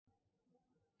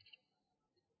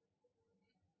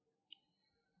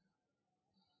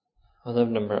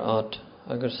अदब नंबर 8।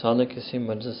 अगर साले किसी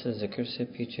मजलिस से जिक्र से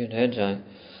पीछे रह जाए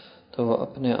तो वो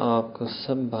अपने आप को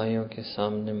सब भाइयों के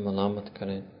सामने मलामत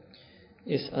करें।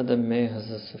 इस अदब में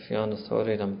हज़रत सुफियान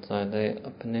सौरी रहमतुल्लाह अलैह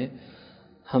अपने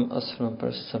हम असरों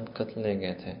पर सबकत ले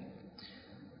गए थे।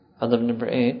 Adab number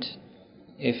 8.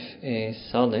 If a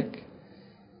salik,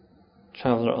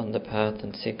 traveler on the path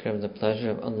and seeker of the pleasure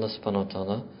of Allah subhanahu wa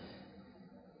ta'ala,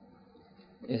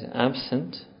 is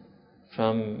absent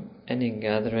from any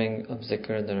gathering of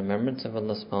zikr, the remembrance of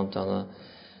Allah subhanahu wa ta'ala,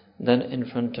 then in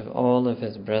front of all of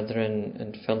his brethren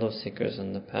and fellow seekers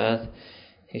on the path,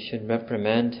 he should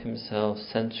reprimand himself,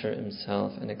 censure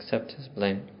himself, and accept his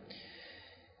blame.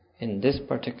 In this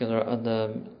particular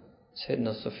adab,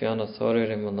 Sayyidina Sufyan al-Thawri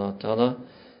rahimahullah ta'ala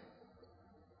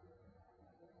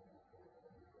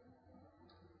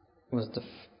was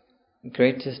the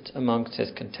greatest amongst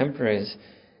his contemporaries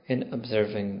in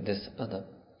observing this adab.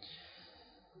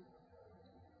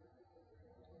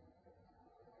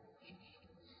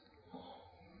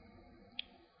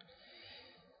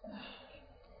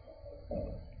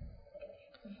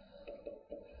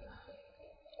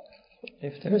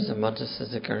 If there is a majlis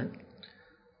zikr,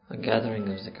 a gathering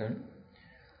of zikr,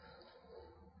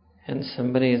 and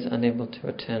somebody is unable to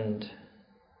attend,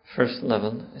 first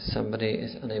level, if somebody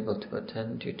is unable to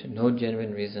attend due to no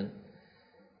genuine reason,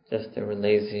 just they were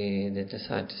lazy, they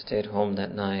decided to stay at home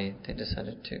that night, they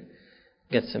decided to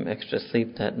get some extra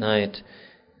sleep that night,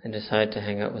 and decided to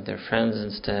hang out with their friends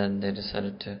instead, they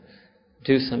decided to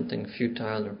do something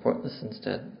futile or pointless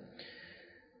instead.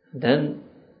 Then,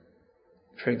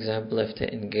 for example, if they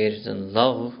engaged in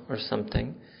love or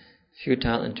something,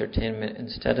 futile entertainment,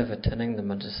 instead of attending the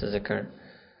majlis zikr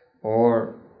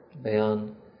or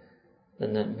bayan,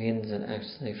 then that means that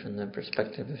actually from the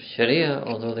perspective of Sharia,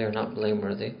 although they are not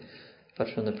blameworthy, but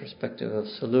from the perspective of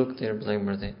suluk, they are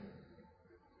blameworthy.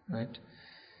 Right?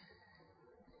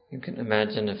 You can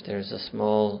imagine if there's a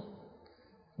small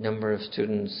number of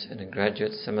students in a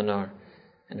graduate seminar,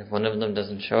 and if one of them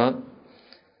doesn't show up,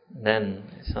 then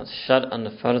it's not shut on the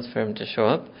fard for him to show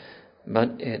up, but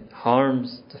it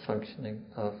harms the functioning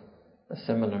of the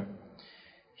seminar.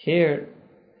 Here,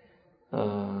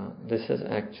 this is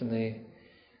actually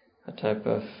a type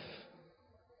of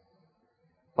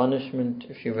punishment,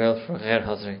 if you will, for ghair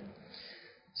hazri.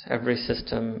 So every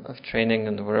system of training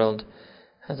in the world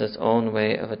has its own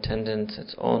way of attendance,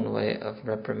 its own way of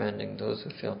reprimanding those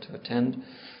who fail to attend.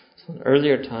 So in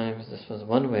earlier times, this was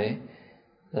one way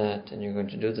that, and you're going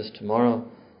to do this tomorrow,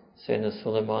 Sayyidina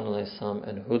Sulaiman alayhi salam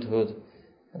and Hudhud,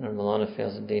 and our Mawlana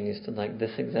Faizuddin used to like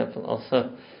this example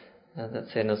also, that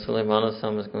Sayyidina Sulaiman alayhi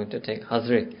salam is going to take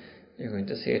hazri. You're going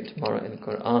to see it tomorrow in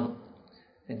Quran.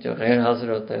 And jo ghair hazir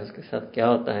hota hai, uske saath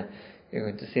kya hota hai?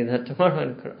 You're going to see that tomorrow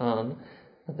in Quran.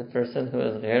 That the person who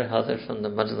is ghair hazir from the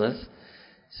majlis,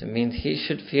 so it means he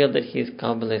should feel that he is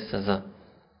qabil-e-saza.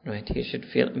 Right? He should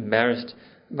feel embarrassed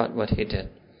about what he did.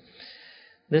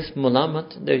 This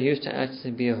mulamat, there used to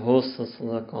actually be a whole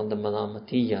silsila called the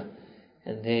malamatiyya,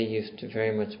 and they used to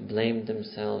very much blame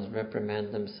themselves,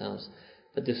 reprimand themselves.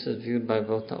 But this is viewed by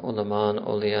both the ulama and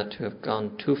awliya to have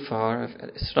gone too far,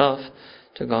 israf,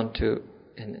 to have gone to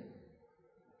an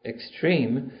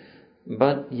extreme.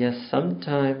 But yes,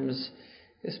 sometimes,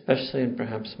 especially in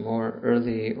perhaps more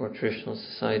early or traditional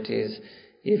societies,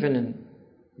 even in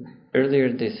earlier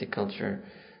Desi culture,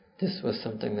 this was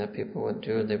something that people would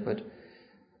do. They would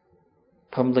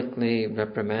publicly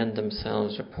reprimand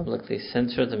themselves or publicly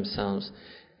censor themselves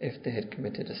if they had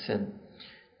committed a sin.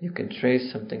 You can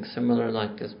trace something similar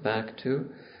like this back to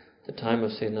the time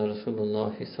of Sayyidina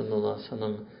Rasulullah sallallahu alaihi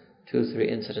wasallam, 2-3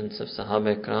 incidents of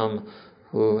Sahaba Ikram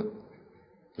who,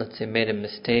 let's say, made a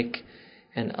mistake,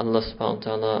 and Allah subhanahu wa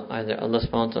ta'ala, either Allah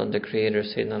subhanahu wa ta'ala decreed or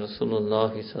Sayyidina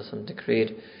Rasulullah sallallahu alaihi wasallam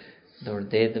decreed, or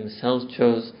they themselves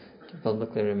chose to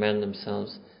publicly remand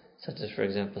themselves, such as, for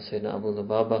example, Sayyidina Abu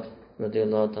Lubaba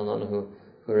radiallahu ta'ala anhu,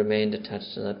 who remained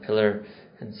attached to that pillar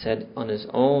and said on his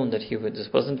own that this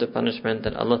wasn't a punishment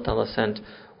that Allah ta'ala sent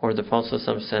or the Prophet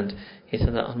sent. He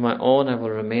said that on my own I will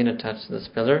remain attached to this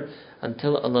pillar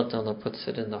until Allah ta'ala puts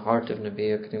it in the heart of Nabi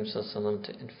Kareem sallallahu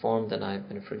to inform that I have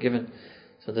been forgiven.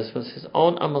 So this was his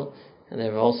own amal. And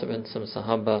there have also been some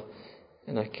sahaba,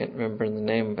 and I can't remember the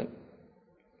name, but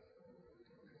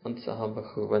one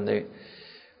sahaba who, when they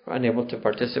were unable to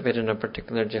participate in a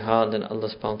particular jihad, and Allah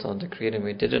subhanahu wa ta'ala decreed, and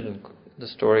we did it in the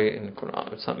story in the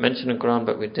Quran. It's not mentioned in the Quran,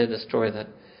 but we did a story that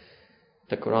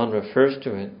the Quran refers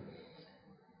to it,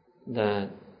 that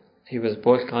he was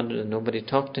boycotted and nobody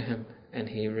talked to him, and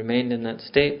he remained in that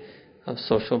state of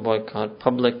social boycott,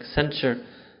 public censure,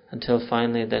 until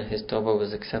finally that his tawbah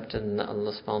was accepted, and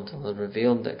Allah subhanahu wa ta'ala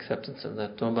revealed the acceptance of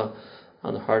that tawbah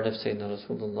on the heart of Sayyidina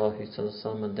Rasulullah sallallahu alaihi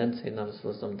wasallam, and then Sayyidina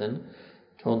Rasulullah then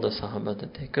told the Sahaba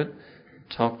that they could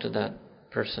talk to that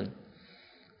person.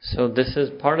 So this is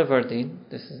part of our deen.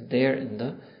 This is there in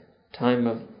the time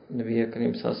of Nabi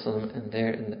Kareem sallallahu alaihi wasallam and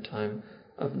there in the time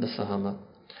of the Sahaba.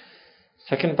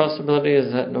 Second possibility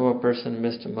is that no, a person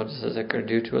missed a majlis al-zikr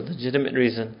due to a legitimate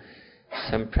reason,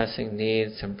 some pressing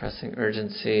need, some pressing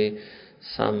urgency,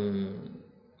 some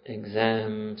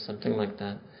exam, something like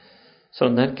that. So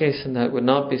in that case, and that would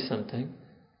not be something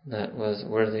that was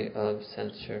worthy of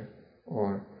censure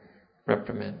or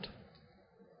reprimand.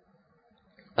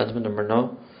 Adab number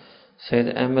 9,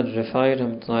 Sayyid Ahmad Rifai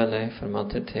rahmatullahi alayhi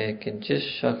फरमाते थे कि जिस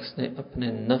शख्स ने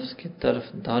अपने नफ्स की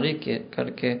तरफदारी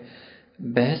करके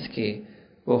बहस की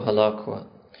वो हलाक हुआ.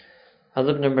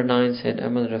 Adab number 9, Sayyid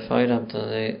Ahmad Rifai rahmatullahi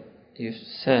alayhi, you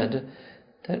said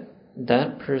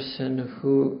that person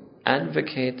who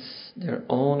advocates their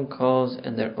own cause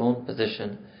and their own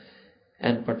position,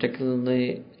 and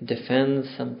particularly defends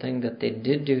something that they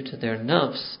did do to their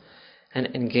nafs, and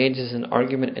engages in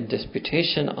argument and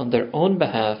disputation on their own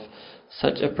behalf,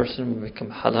 such a person will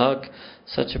become halak,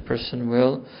 such a person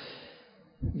will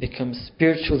become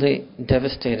spiritually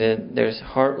devastated, their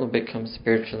heart will become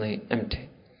spiritually empty.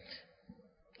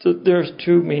 So there's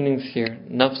two meanings here.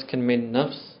 Nafs can mean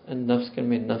nafs, and nafs can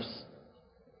mean nafs.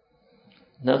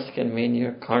 Nafs can mean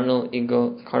your carnal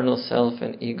ego, carnal self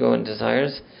and ego and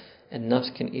desires, and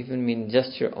nafs can even mean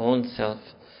just your own self.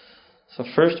 So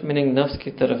first meaning nafs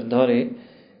ki tarafdari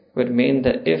would mean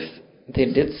that if they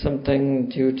did something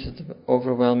due to the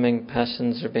overwhelming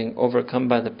passions or being overcome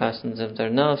by the passions of their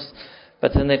nafs,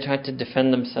 but then they tried to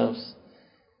defend themselves,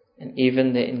 and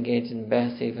even they engage in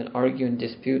bahs, even argue and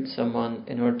dispute someone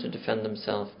in order to defend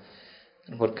themselves.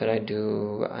 What could I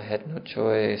do? I had no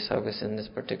choice. I was in this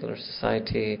particular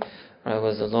society, or I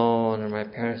was alone, or my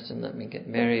parents didn't let me get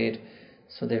married.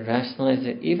 So they rationalize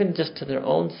it, even just to their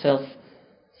own self.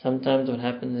 Sometimes what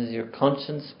happens is your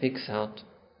conscience speaks out,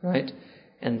 right?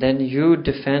 And then you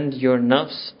defend your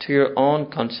nafs to your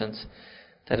own conscience.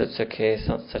 That it's okay, it's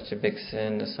not such a big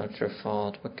sin, it's not your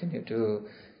fault, what can you do?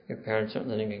 Your parents aren't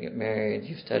letting you get married,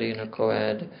 you study in a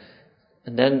co-ed.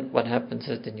 And then what happens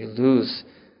is then you lose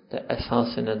the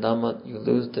asas and nadamat, you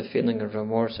lose the feeling of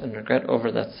remorse and regret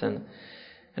over that sin.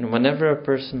 And whenever a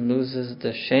person loses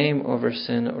the shame over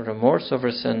sin or remorse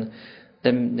over sin,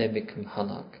 then they become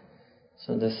halak.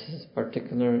 So this is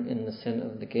particular in the sin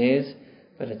of the gaze,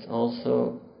 but it's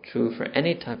also true for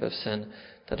any type of sin,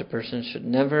 that a person should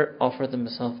never offer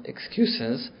themselves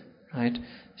excuses, right?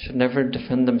 Should never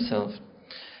defend themselves.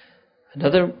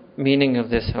 Another meaning of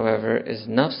this, however, is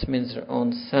nafs means their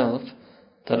own self.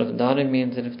 Tarafdari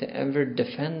means that if they ever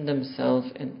defend themselves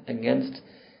in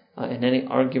any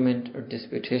argument or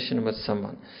disputation with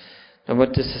someone. Now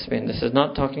what does this mean? This is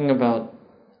not talking about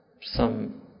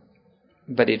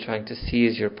somebody trying to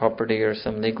seize your property or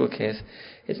some legal case.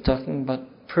 It's talking about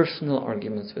personal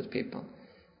arguments with people.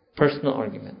 Personal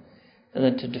argument. And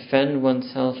then to defend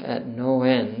oneself at no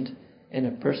end in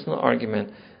a personal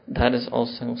argument, that is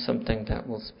also something that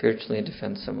will spiritually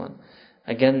defend someone.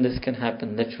 Again, this can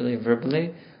happen literally,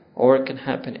 verbally, or it can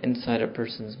happen inside a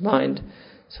person's mind.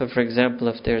 So for example,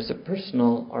 if there's a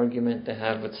personal argument they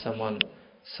have with someone,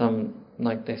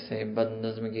 like they say,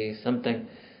 badnazmagi, something,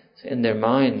 so in their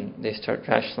mind, they start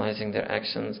rationalizing their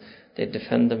actions, they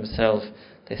defend themselves,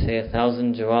 they say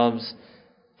 1,000 jawabs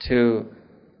to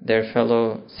their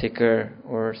fellow seeker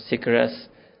or seekeress,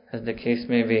 as the case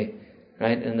may be,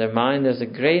 right? In their mind, there's a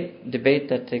great debate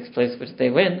that takes place, which they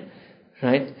win,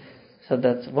 right? So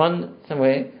that's one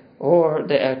way. Or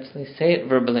they actually say it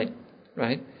verbally,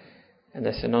 right? And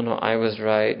they say, no, I was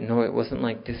right. No, it wasn't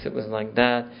like this, it was like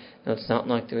that. No, it's not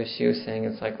like the way she was saying.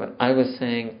 It's like what I was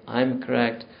saying. I'm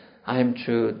correct. I'm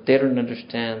true. They don't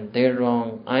understand. They're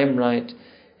wrong. I'm right.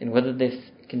 And whether they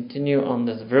continue on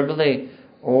this verbally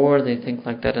or they think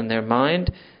like that in their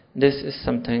mind, this is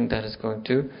something that is going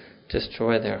to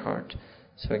destroy their heart.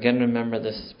 So again, remember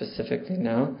this specifically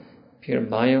now. Pir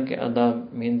bayon ke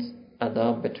adab means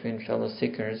adab between fellow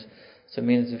seekers. So it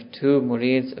means if two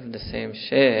murids of the same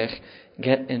sheikh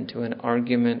get into an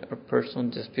argument or personal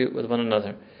dispute with one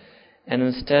another, and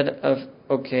instead of,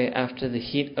 after the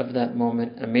heat of that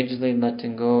moment, immediately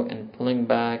letting go and pulling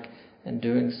back and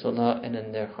doing salah, and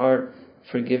in their heart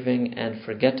forgiving and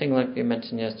forgetting, like we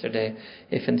mentioned yesterday,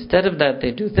 if instead of that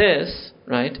they do this,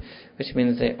 right, which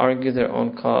means they argue their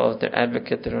own cause, they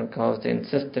advocate their own cause, they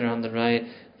insist they're on the right,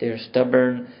 they're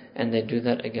stubborn, and they do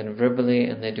that again verbally,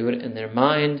 and they do it in their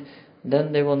mind,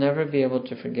 then they will never be able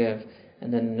to forgive,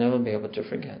 and then never be able to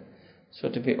forget. So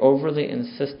to be overly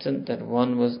insistent that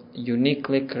one was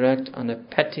uniquely correct on a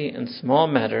petty and small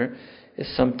matter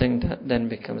is something that then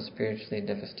becomes spiritually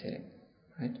devastating,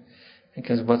 right?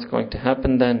 Because what's going to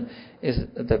happen then is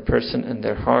the person in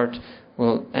their heart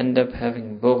will end up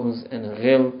having bughz and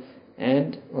ghil,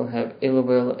 and will have ill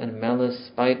will and malice,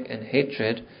 spite and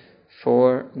hatred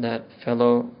for that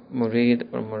fellow murid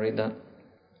or murida.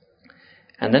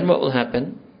 And then what will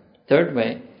happen, third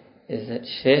way, is that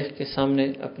Shaykh ke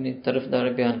samne apni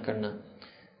tarafdar bayan karna,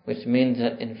 which means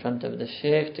that in front of the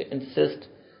Shaykh to insist,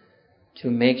 to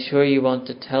make sure you want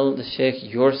to tell the Shaykh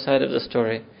your side of the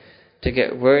story, to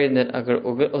get worried that agar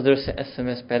udhar se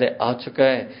SMS pehle aa chuka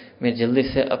hai, main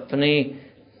jaldi se apni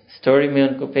story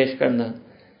mein unko pesh karna.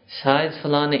 Shayad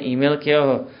falan ne email kiya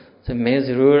ho, to main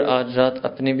zarur aaj raat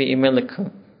apni bhi email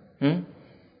likhu.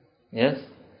 Yes?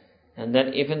 And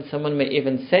then even someone may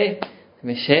even say,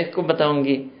 main Shaykh ko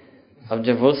bataungi. अब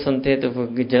जब वो सुनते हैं तो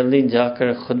वो जल्दी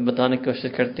जाकर खुद बताने की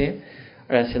कोशिश करते हैं,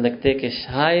 और ऐसे लगते हैं कि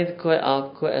शायद कोई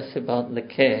आपको ऐसे बात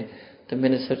लिखे, तो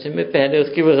मैंने सोचा मैं पहले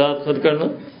उसकी वजाहत खुद कर लूं.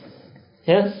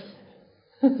 यस,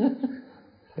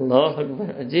 अल्लाह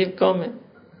अकबर, अजीब कौम है,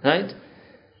 right?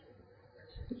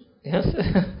 Yes.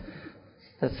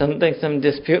 Some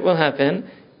dispute will happen,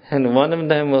 and one of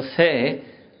them will say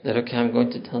that, okay, I'm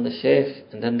going to tell the Shaykh,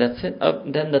 and then that's it.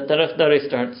 Then the tarafdari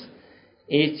starts.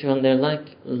 Each one, they're like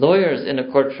lawyers in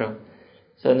a courtroom.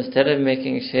 So instead of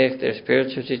making Shaykh their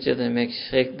spiritual teacher, they make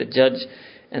Shaykh the judge,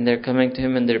 and they're coming to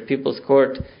him in their people's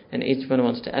court, and each one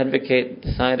wants to advocate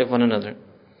the side of one another.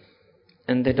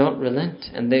 And they don't relent,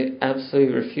 and they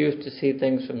absolutely refuse to see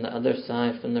things from the other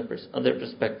side, from the other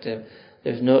perspective.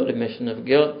 There's no admission of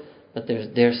guilt, but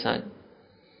there's their side.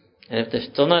 And if they're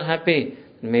still not happy,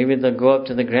 maybe they'll go up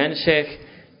to the Grand Shaykh.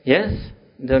 Yes,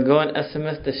 they'll go and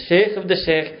SMS the Shaykh of the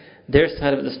Shaykh their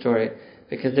side of the story,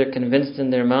 because they're convinced in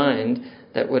their mind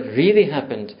that what really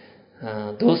happened,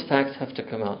 those facts have to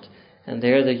come out. And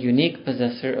they are the unique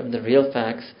possessor of the real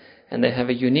facts, and they have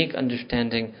a unique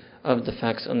understanding of the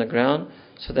facts on the ground,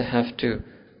 so they have to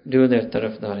do their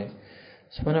tarafdari.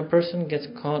 So when a person gets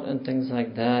caught in things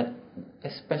like that,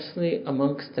 especially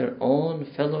amongst their own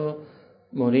fellow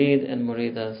murid and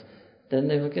muridas, then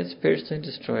they will get spiritually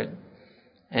destroyed.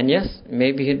 And yes,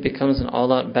 maybe it becomes an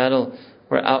all-out battle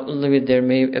where outwardly there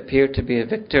may appear to be a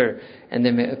victor and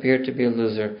there may appear to be a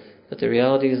loser. But the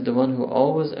reality is the one who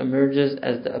always emerges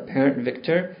as the apparent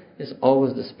victor is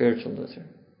always the spiritual loser.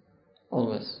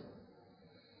 Always.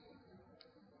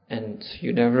 And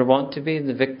you never want to be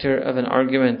the victor of an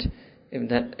argument if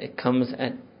that it comes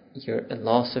at a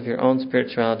loss of your own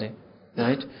spirituality.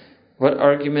 Right? What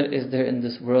argument is there in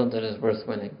this world that is worth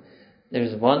winning?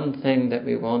 There's one thing that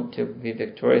we want to be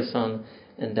victorious on,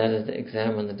 and that is the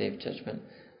exam on the Day of Judgment.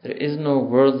 There is no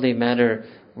worldly matter,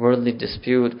 worldly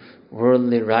dispute,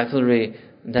 worldly rivalry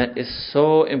that is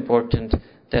so important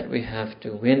that we have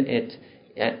to win it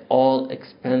at all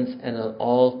expense and at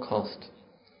all cost.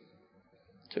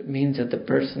 So it means that the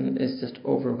person is just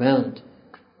overwhelmed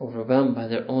by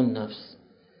their own nafs.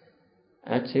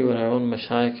 Actually, what our own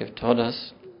mashayikh have taught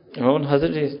us, our own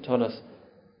Hazrat has taught us,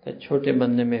 that chote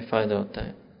banne mein fayda hota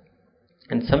hai.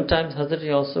 And sometimes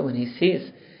Hazrat also, when he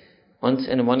sees, once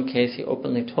in one case he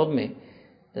openly told me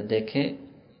that देखें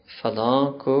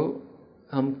फलां को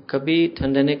हम कभी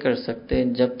ठंडा नहीं कर सकते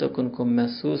जब तक उनको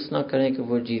महसूस ना करें कि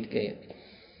वो जीत गए.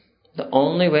 The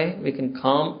only way we can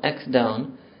calm X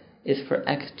down is for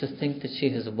X to think that she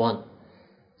has won.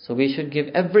 So we should give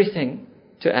everything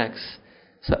to X.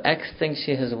 So X thinks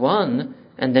she has won,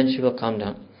 and then she will calm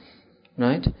down.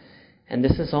 Right? And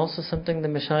this is also something the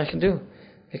Mashayikh do.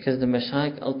 Because the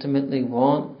Mashayikh ultimately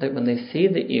want that when they see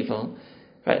the evil,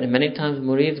 right? And many times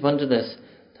murids wonder this,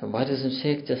 then why doesn't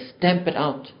Shaykh just stamp it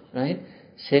out, right?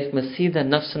 Shaykh must see the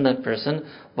nafs in that person.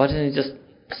 Why doesn't he just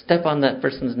step on that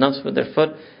person's nafs with their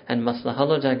foot and maslah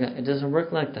ho jayega? It doesn't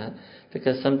work like that.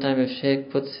 Because sometimes if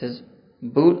Shaykh puts his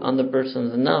boot on the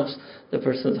person's nafs, the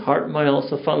person's heart might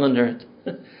also fall under it.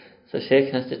 So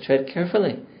Shaykh has to tread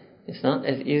carefully. It's not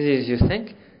as easy as you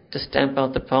think to stamp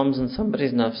out the problems in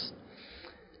somebody's nafs.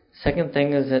 Second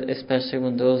thing is that especially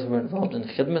when those who are involved in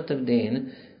khidmat of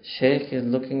deen, Shaykh is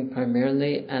looking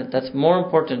primarily at, that's more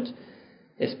important,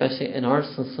 especially in our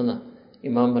silsila.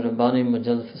 Imam Rabbani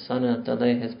Mujallal Fasana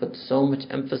Talay has put so much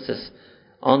emphasis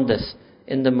on this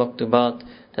in the maktubat,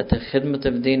 that the khidmat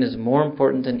of deen is more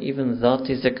important than even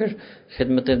dhati zikr.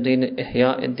 Khidmat of deen,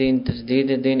 ihya ad deen,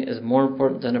 tajdeed ad deen is more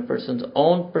important than a person's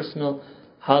own personal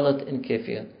halat and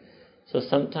kayfiyat. So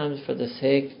sometimes for the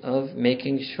sake of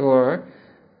making sure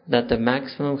that the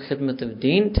maximum khidmat of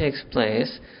deen takes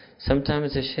place,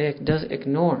 sometimes the Shaykh does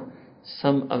ignore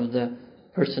some of the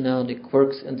personality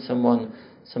quirks in someone,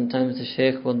 Sometimes the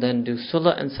Shaykh will then do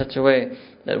sulah in such a way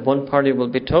that one party will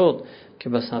be told, कि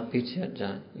बस आप पीछे हट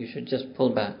जाएं, you should just pull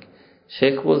back.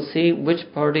 Shaykh will see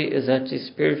which party is actually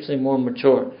spiritually more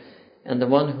mature. And the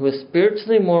one who is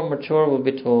spiritually more mature will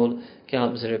be told, कि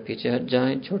आप ज़रा पीछे हट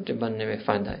जाएं, छोटे बनने में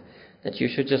फ़ायदा है. That you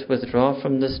should just withdraw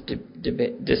from this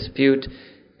dispute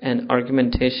and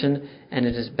argumentation, and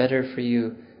it is better for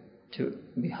you to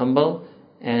be humble.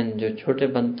 And जो छोटे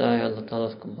बनता है, Allah Ta'ala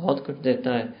उसको बहुत कुछ देता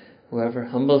है. Whoever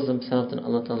humbles themselves, then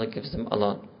Allah Ta'ala gives them a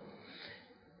lot.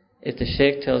 If the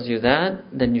Shaykh tells you that,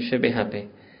 then you should be happy.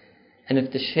 And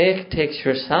if the Shaykh takes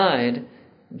your side,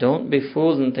 don't be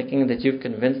fooled in thinking that you've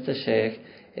convinced the Shaykh.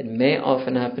 It may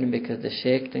often happen because the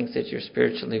Shaykh thinks that you're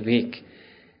spiritually weak,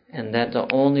 and that the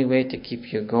only way to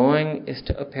keep you going is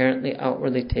to apparently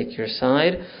outwardly take your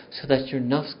side so that your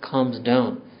nafs calms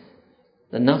down.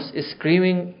 The nafs is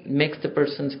screaming, makes the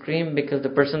person scream because the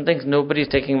person thinks nobody's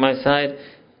taking my side,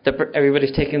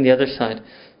 everybody's taking the other side.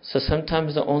 So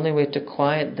sometimes the only way to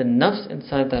quiet the nafs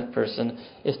inside that person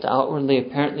is to outwardly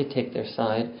apparently take their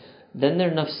side. Then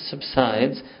their nafs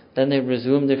subsides, then they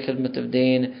resume their khidmat of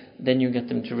deen, then you get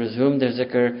them to resume their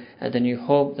zikr, and then you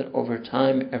hope that over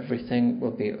time everything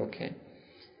will be okay.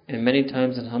 And many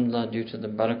times, alhamdulillah, due to the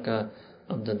barakah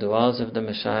of the du'as of the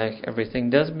mashayikh, everything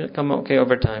does become okay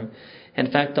over time.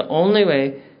 In fact, the only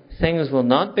way things will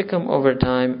not become over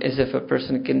time is if a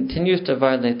person continues to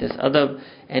violate this adab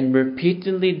and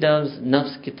repeatedly does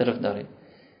nafs ki tarafdari.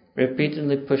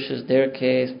 Repeatedly pushes their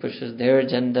case, pushes their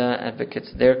agenda,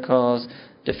 advocates their cause,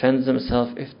 defends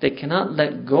themselves. If they cannot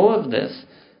let go of this,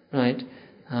 right,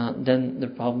 then the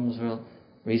problems will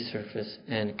resurface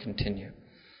and continue.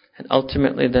 And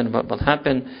ultimately then what will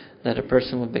happen, that a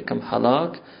person will become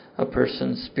halak, a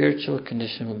person's spiritual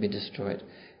condition will be destroyed.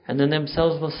 And then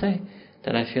themselves will say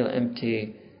that I feel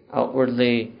empty,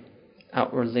 outwardly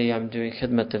I'm doing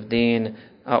khidmat of deen,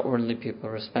 outwardly people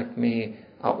respect me,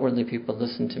 outwardly people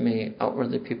listen to me,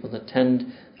 outwardly people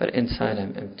attend, but inside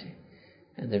I'm empty.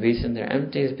 And the reason they're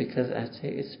empty is because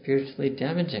actually it's spiritually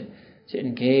damaging to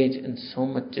engage in so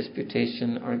much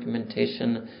disputation,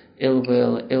 argumentation, ill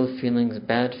will, ill feelings,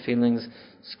 bad feelings,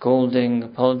 scolding,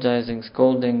 apologizing,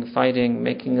 scolding, fighting,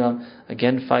 making up,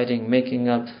 again fighting, making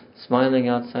up, smiling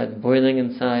outside, boiling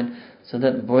inside. So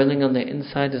that boiling on the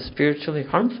inside is spiritually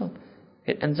harmful.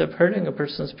 It ends up hurting a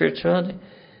person's spirituality.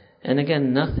 And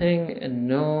again, nothing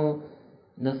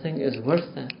is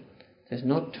worth that. There's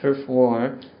no turf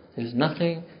war. There's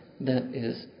nothing that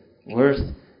is worth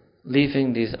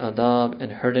leaving these adab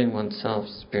and hurting oneself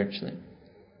spiritually.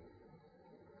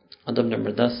 Adab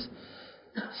number 10.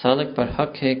 Salik पर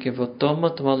हक है कि वो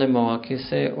तोहमत वाले मौके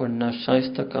से और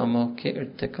नाशाइस्ता कामों के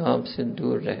इर्तिकाब से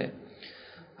दूर रहे.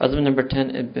 Adab number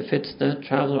 10. It befits the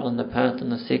traveler on the path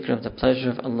and the seeker of the pleasure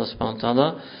of Allah subhanahu wa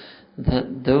ta'ala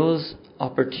that those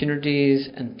opportunities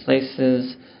and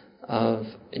places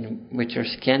in which are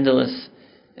scandalous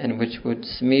and which would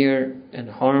smear and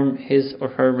harm his or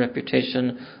her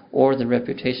reputation or the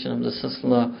reputation of the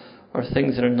silsila, or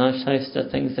things that are nashaista,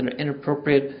 things that are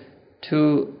inappropriate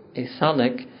to a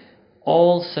salik,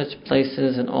 all such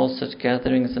places and all such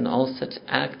gatherings and all such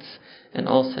acts and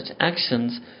all such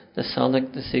actions, the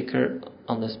salik, the seeker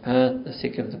on this path, the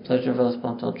seeker of the pleasure of Allah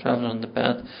subhanahu wa ta'ala, traveler on the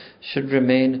path, should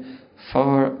remain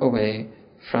far away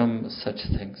from such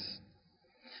things.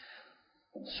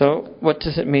 So, what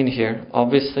does it mean here?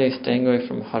 Obviously, staying away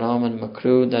from haram and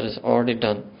makruh, that is already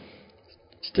done.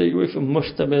 Staying away from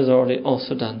mushtaba is already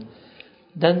also done.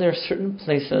 Then there are certain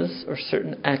places or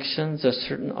certain actions or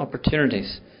certain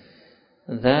opportunities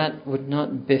that would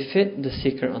not befit the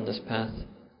seeker on this path,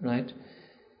 right?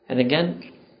 And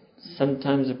again,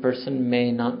 sometimes a person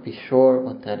may not be sure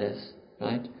what that is,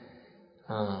 right?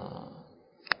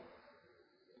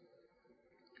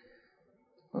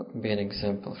 What would be an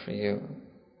example for you?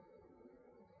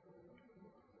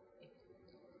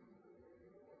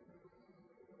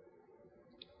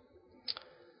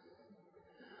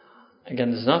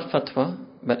 Again, this is not fatwa,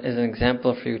 but is an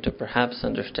example for you to perhaps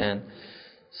understand.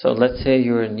 So let's say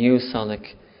you're a new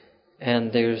salik,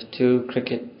 and there's 2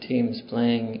 cricket teams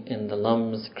playing in the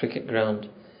Lums cricket ground,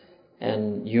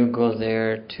 and you go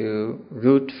there to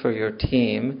root for your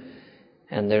team,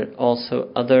 and there are also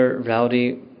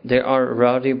there are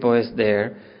rowdy boys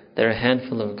there, there are a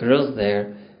handful of girls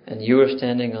there, and you are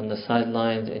standing on the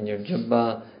sidelines in your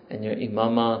jubba and your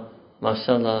imama,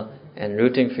 mashallah, and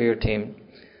rooting for your team.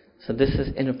 So this is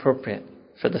inappropriate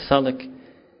for the salik.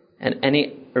 And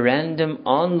any random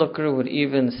onlooker would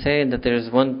even say that there is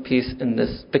one piece in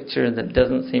this picture that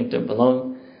doesn't seem to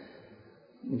belong.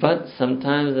 But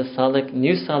sometimes the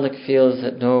new salik feels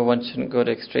that no, one shouldn't go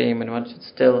to extreme and one should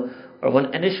still Or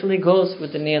one initially goes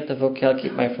with the niyat of, okay, I'll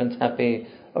keep my friends happy,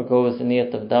 or go with the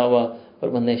niyat of dawah,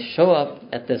 but when they show up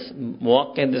at this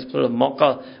muwaqqi, this sort of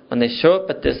mawqa, when they show up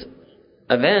at this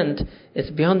event, it's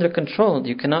beyond their control.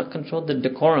 You cannot control the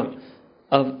decorum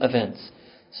of events.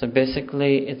 So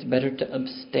basically, it's better to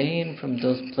abstain from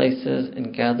those places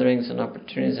and gatherings and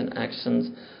opportunities and actions,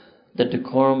 the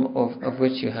decorum of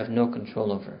which you have no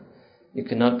control over. You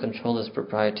cannot control this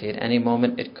propriety. At any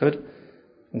moment, it could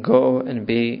go and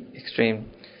be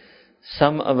extreme.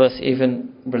 Some of us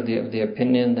even were of the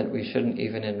opinion that we shouldn't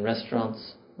even in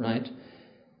restaurants, right?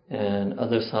 And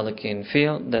other salikin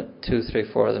feel that 2, 3,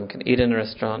 4 of them can eat in a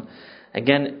restaurant.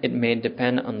 Again, it may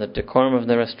depend on the decorum of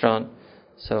the restaurant.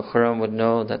 So Khurram would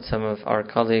know that some of our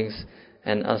colleagues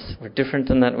and us were different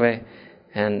in that way,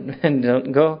 and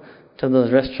don't go to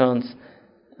those restaurants.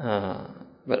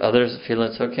 But others feel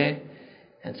it's okay.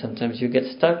 And sometimes you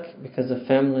get stuck because of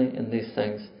family and these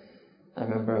things. I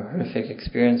remember a horrific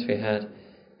experience we had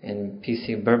in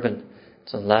PC Bourbon.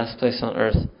 It's the last place on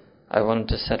earth I wanted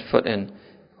to set foot in.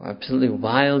 Absolutely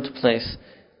wild place,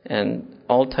 and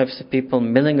all types of people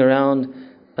milling around.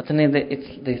 But then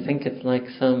they think it's like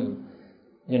some,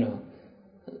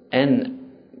 and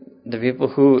the people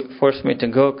who forced me to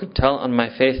go could tell on my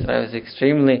face that I was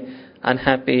extremely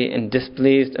unhappy and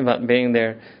displeased about being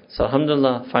there. So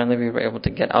alhamdulillah, finally we were able to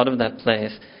get out of that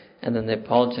place, and then they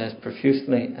apologized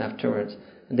profusely afterwards.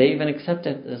 And they even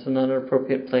accepted this is not an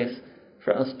appropriate place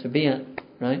for us to be at,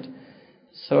 right?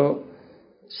 So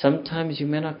sometimes you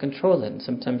may not control it, and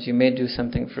sometimes you may do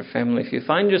something for family. If you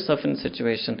find yourself in a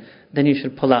situation, then you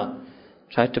should pull out.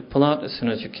 Try to pull out as soon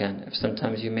as you can. If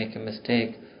sometimes you make a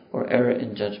mistake or error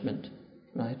in judgment,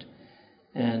 right?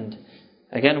 And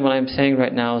again, what I'm saying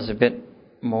right now is a bit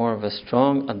more of a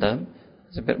strong adab.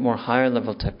 It's a bit more higher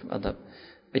level type of adab.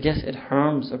 But yes, it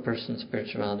harms a person's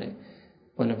spirituality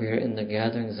when we are in the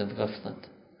gatherings of ghaflat,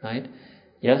 right?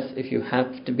 Yes, if you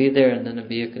have to be there, and then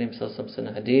Nabi Karim Sallallahu Alaihi Wasallam said in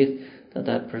a hadith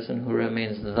that person who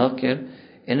remains dhakir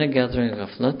in a gathering of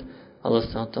ghaflat, Allah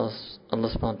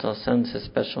subhanahu wa ta'ala sends His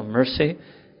special mercy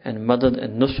and madad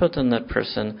and nusrat on that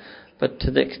person. But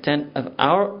to the extent of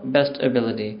our best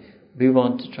ability, we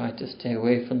want to try to stay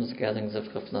away from those gatherings of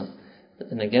ghaflat. But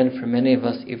then again, for many of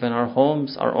us, even our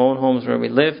homes, our own homes where we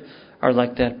live, are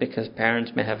like that because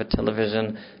parents may have a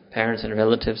television, parents and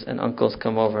relatives and uncles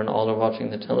come over and all are watching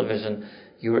the television.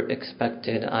 You are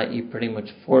expected, i.e. pretty much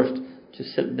forced to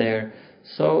sit there.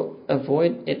 So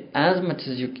avoid it as much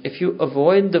as you. If you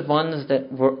avoid the ones that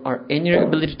are in your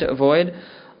ability to avoid,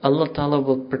 Allah Ta'ala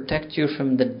will protect you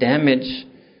from the damage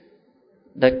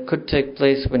that could take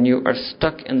place when you are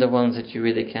stuck in the ones that you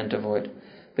really can't avoid.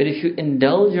 But if you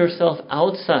indulge yourself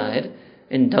outside,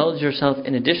 indulge yourself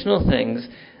in additional things,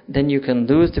 then you can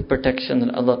lose the protection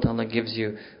that Allah Ta'ala gives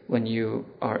you when you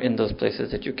are in those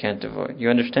places that you can't avoid. You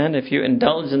understand? If you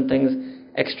indulge in things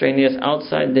extraneous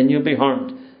outside, then you'll be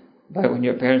harmed by when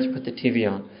your parents put the TV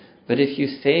on. But if you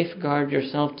safeguard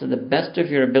yourself to the best of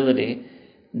your ability,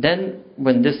 then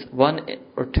when this one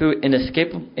or two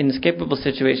inescapable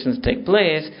situations take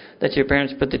place, that your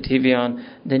parents put the TV on,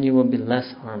 then you will be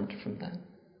less harmed from that.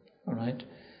 Alright?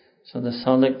 So the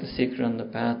salik, the seeker on the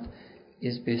path,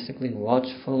 is basically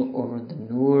watchful over the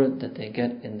nur that they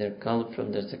get in their qalb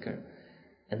from their zikr.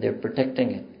 And they're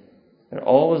protecting it. They're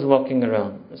always walking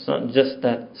around. It's not just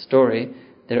that story.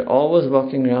 They're always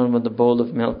walking around with a bowl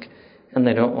of milk, and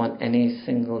they don't want any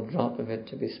single drop of it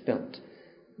to be spilt.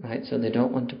 Right? So they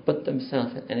don't want to put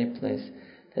themselves in any place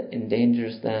that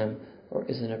endangers them or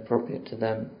isn't appropriate to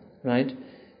them. Right?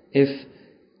 If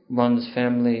one's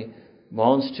family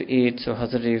wants to eat, so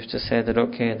Hazrat used to say that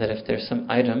okay, that if there's some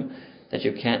item that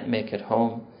you can't make at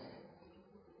home,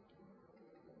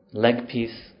 leg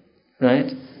piece,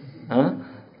 right?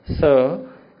 So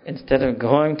instead of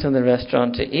going to the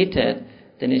restaurant to eat it,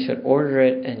 then you should order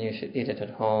it and you should eat it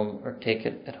at home, or take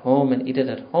it at home and eat it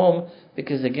at home,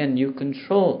 because again you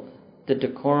control the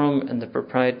decorum and the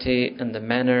propriety and the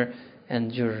manner,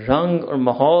 and your rang or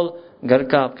mahal घर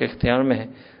का आपके इख्तियार में है,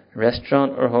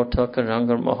 restaurant or hotel का रंग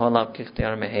और माहौल आपके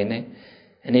इख्तियार में है नहीं.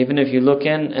 And even if you look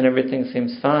in and everything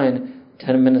seems fine,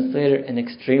 10 minutes later an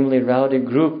extremely rowdy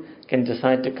group can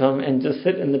decide to come and just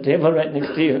sit in the table right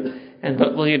next to you. And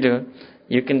what will you do?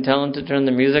 You can tell him to turn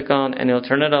the music on and he'll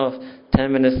turn it off.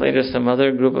 10 minutes later some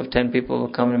other group of 10 people will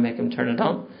come and make him turn it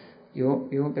on. You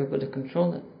won't be able to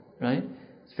control it, right?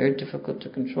 It's very difficult to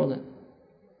control it.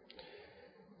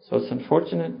 So it's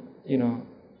unfortunate,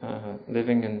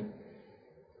 living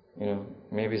in,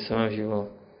 maybe some of you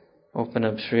will open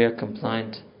up Sharia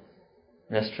compliant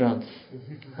restaurants,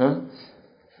 so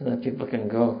that people can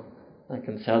go, like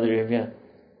in Saudi Arabia.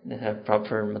 They have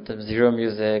proper zero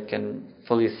music and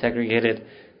fully segregated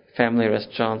family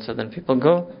restaurants, so then people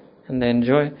go and they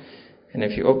enjoy. And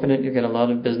if you open it, you get a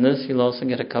lot of business. You'll also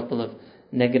get a couple of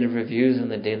negative reviews in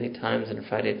the Daily Times and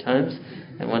Friday Times.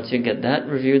 And once you get that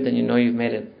reviewed, then you know you've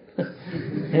made it.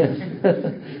 Yes.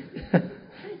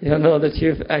 You'll know that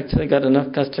you've actually got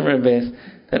enough customer base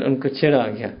that unko chid aa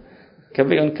gaya.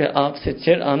 Kabhi unke aap se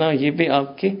chid aana, ye bhi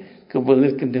aapki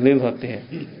qabuliyat ki dalil hoti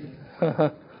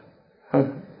hai.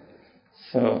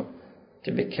 So,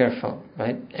 to be careful,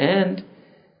 right? And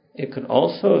it could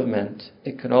also have meant,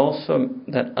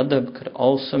 that adab could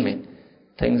also mean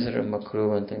things that are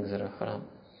makruh and things that are haram.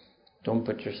 Don't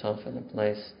put yourself in a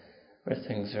place where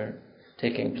things are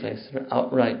taking place that are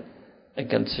outright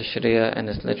against the Sharia, and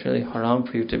it's literally haram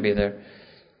for you to be there.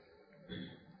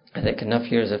 I think enough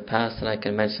years have passed and I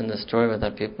can mention the story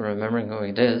without people remembering who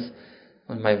it is.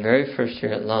 When my very first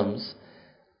year at LUMS,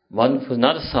 one who's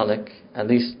not a salik, at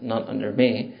least not under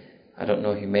me, I don't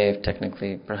know, he may have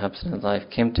technically, perhaps in his life,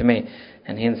 came to me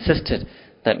and he insisted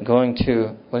that going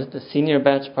to, the senior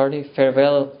batch party,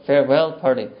 farewell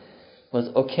party, was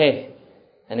okay.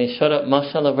 And he showed up,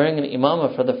 mashallah, wearing an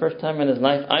imama. For the first time in his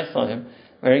life, I saw him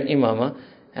wearing imama.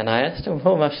 And I asked him,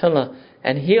 oh, mashallah.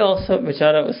 And he also,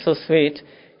 bichara, was so sweet.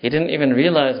 He didn't even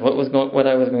realize what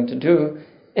I was going to do.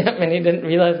 He didn't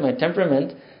realize my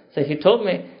temperament. So he told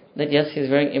me that yes, he's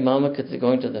wearing imama because he's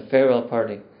going to the farewell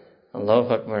party.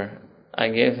 Allahu Akbar. I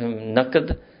gave him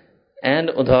naqd and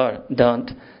udhar,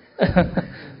 don't.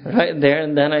 Right there,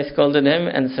 and then I scolded him,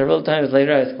 and several times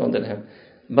later I scolded him.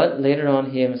 But later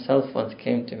on, he himself once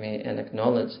came to me and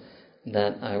acknowledged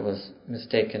that I was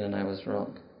mistaken and I was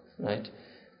wrong. Right?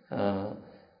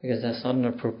 Because that's not an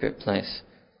appropriate place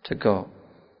to go.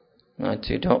 Right?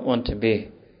 You don't want to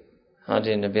be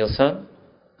Haji Nabil Sahab,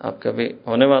 aap kabhi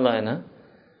hone wala hai na?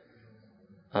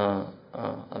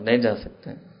 Ab nahi ja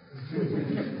sakte.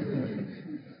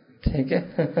 Take it.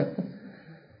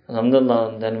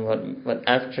 Alhamdulillah. Then but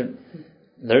after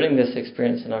learning this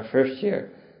experience in our first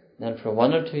year, then for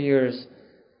 1 or 2 years,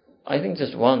 I think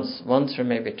just once or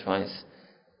maybe twice,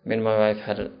 me and my wife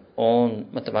had our own,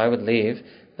 I would leave,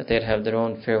 but they'd have their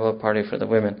own farewell party for the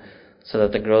women, so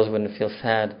that the girls wouldn't feel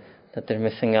sad that they're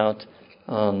missing out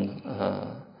on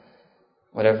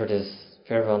whatever it is,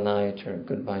 farewell night or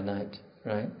goodbye night,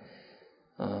 right?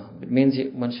 It means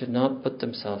one should not put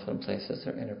themselves in places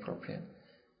that are inappropriate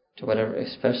to whatever,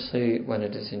 especially when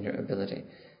it is in your ability.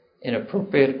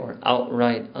 Inappropriate or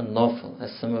outright unlawful,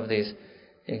 as some of these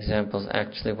examples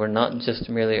actually were not just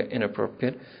merely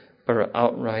inappropriate, but are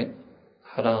outright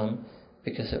haram,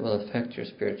 because it will affect your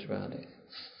spirituality.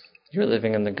 You're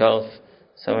living in the Gulf,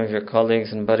 some of your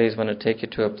colleagues and buddies want to take you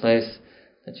to a place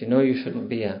that you know you shouldn't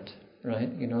be at, right?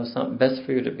 You know it's not best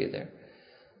for you to be there.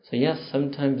 So yes,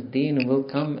 sometimes deen will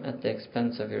come at the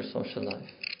expense of your social life.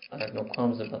 I have no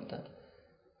qualms about that.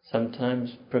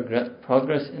 Sometimes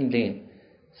progress in deen,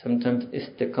 sometimes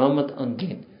istiqamat on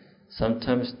deen,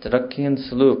 sometimes tarakki and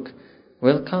suluk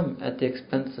will come at the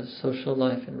expense of social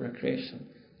life and recreation.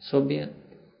 So be it.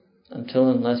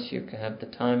 Unless you can have the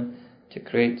time to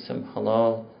create some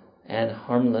halal and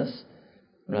harmless,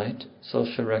 right,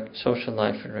 social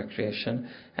life and recreation.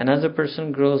 And as a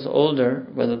person grows older,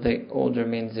 whether the older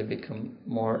means they become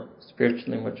more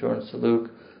spiritually mature in suluk,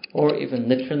 or even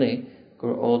literally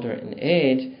grow older in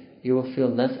age, you will feel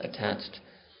less attached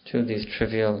to these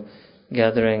trivial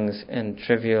gatherings and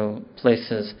trivial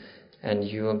places, and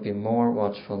you will be more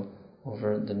watchful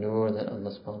over the nur that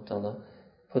Allah subhanahu wa ta'ala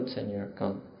puts in your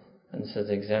qalb. And this is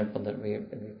the example that we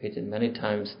repeated many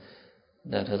times,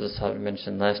 that Hazrat Sahib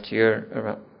mentioned last year,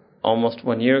 around almost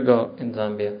 1 year ago in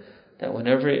Zambia, that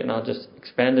whenever, and I'll just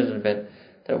expand it a bit,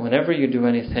 that whenever you do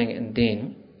anything in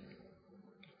deen,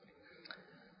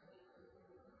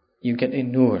 you get a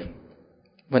nur.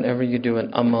 Whenever you do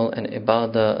an amal, an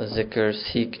ibadah, a zikr,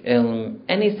 seek ilm,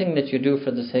 anything that you do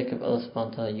for the sake of Allah subhanahu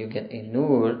wa ta'ala, you get a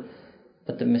nur.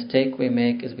 But the mistake we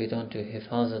make is we don't do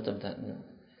hifazat of that nur.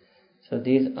 So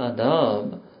these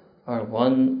adab are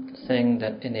one thing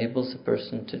that enables a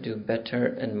person to do better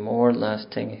and more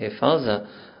lasting hifazah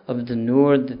of the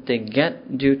nur that they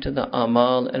get due to the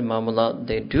amal and mamulat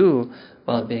they do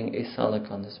while being a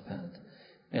salik on this path.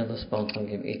 May Allah subhanahu wa ta'ala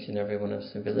give each and every one of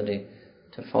us the ability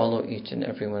to follow each and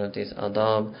every one of these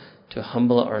adab, to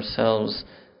humble ourselves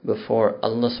before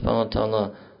Allah subhanahu wa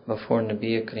ta'ala, before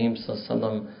Nabi Kareem sallallahu alaihi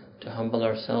wasallam, to humble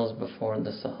ourselves before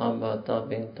the Sahaba,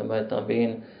 Tabi'in, Tabai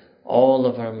Tabi'in, all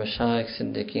of our Mashayikh,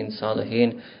 Siddiqeen,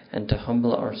 Salihin, and to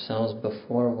humble ourselves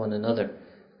before one another.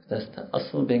 That's the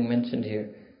asl being mentioned here.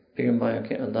 Pir Bayan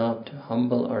ke adab, to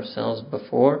humble ourselves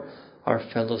before our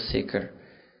fellow seeker.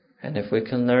 And if we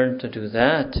can learn to do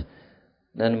that,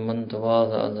 Then man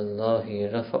tawada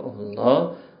alallahi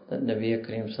rafa'ullah, that Nabi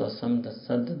Kareem Sallallahu Alaihi Wasallam that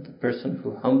said that the person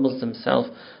who humbles himself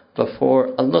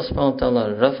before Allah subhanahu wa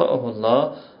ta'ala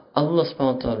rafa'ullah, Allah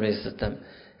subhanahu wa ta'ala raises them.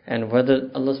 And whether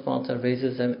Allah subhanahu wa ta'ala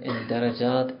raises them in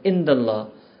darajat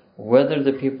indallah, whether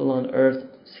the people on earth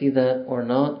see that or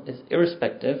not is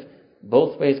irrespective.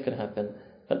 Both ways could happen.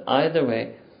 But either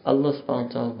way, Allah subhanahu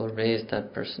wa ta'ala will raise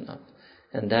that person up.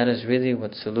 And that is really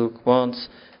what suluk wants,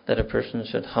 that a person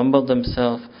should humble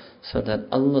themselves so that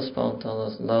Allah subhanahu wa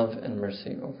ta'ala's love and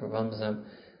mercy overwhelms them.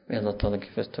 May Allah ta'ala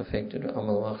give us tawfiq to do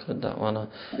amal wa akhir da'wana.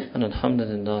 And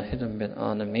alhamdulillahi rabbil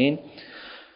alameen.